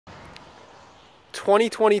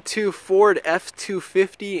2022 Ford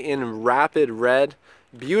F-250 in rapid red.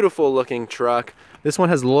 Beautiful looking truck. This one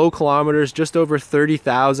has low kilometers, just over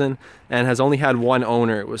 30,000, and has only had one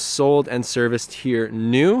owner. It was sold and serviced here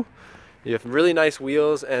new. You have really nice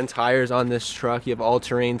wheels and tires on this truck. You have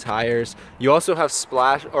all-terrain tires. You also have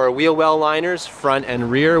splash or wheel well liners front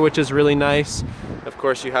and rear, which is really nice. Of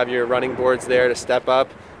course, you have your running boards there to step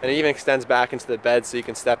up, and it even extends back into the bed so you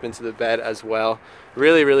can step into the bed as well.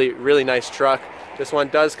 Really nice truck. This one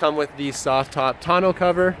does come with the soft top tonneau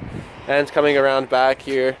cover, and coming around back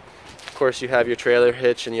here, of course, you have your trailer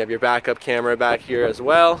hitch and you have your backup camera back here as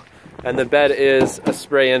well. And the bed is a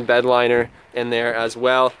spray-in bed liner in there as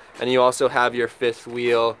well. And you also have your fifth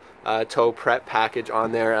wheel tow prep package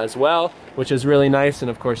on there as well, which is really nice.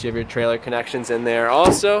 And of course, you have your trailer connections in there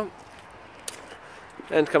also.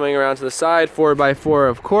 And coming around to the side, 4x4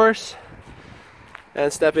 of course.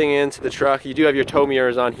 And stepping into the truck, you do have your tow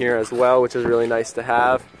mirrors on here as well, which is really nice to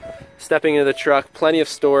have. Stepping into the truck, plenty of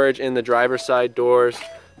storage in the driver's side doors,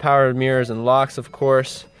 power mirrors and locks of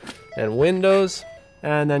course, and windows.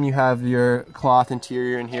 And then you have your cloth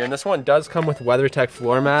interior in here. And this one does come with WeatherTech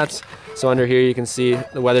floor mats. So under here you can see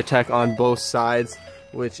the WeatherTech on both sides,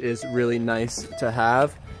 which is really nice to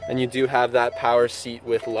have. And you do have that power seat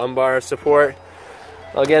with lumbar support.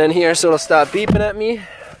 I'll get in here so it'll stop beeping at me.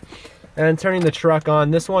 And turning the truck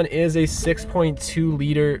on, this one is a 6.2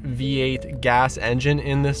 liter V8 gas engine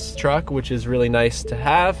in this truck, which is really nice to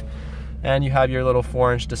have. And you have your little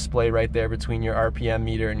 4-inch display right there between your RPM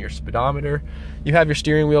meter and your speedometer. You have your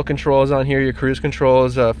steering wheel controls on here, your cruise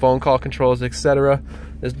controls, phone call controls, etc.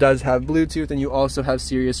 This does have Bluetooth, and you also have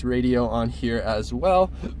Sirius radio on here as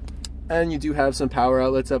well. And you do have some power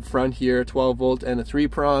outlets up front here, 12 volt and a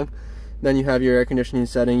 3-prong. Then you have your air conditioning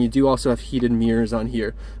setting. You do also have heated mirrors on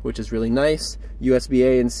here, which is really nice. USB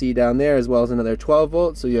A and C down there, as well as another 12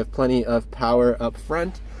 volt, so you have plenty of power up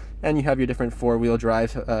front. And you have your different 4-wheel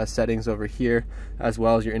drive settings over here, as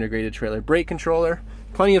well as your integrated trailer brake controller.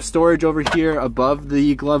 Plenty of storage over here above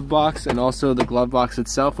the glove box, and also the glove box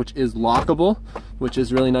itself, which is lockable, which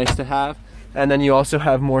is really nice to have. And then you also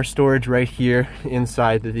have more storage right here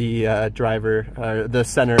inside the the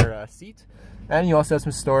center seat. And you also have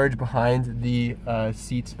some storage behind the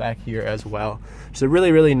seats back here as well. It's a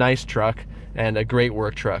really nice truck, and a great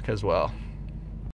work truck as well.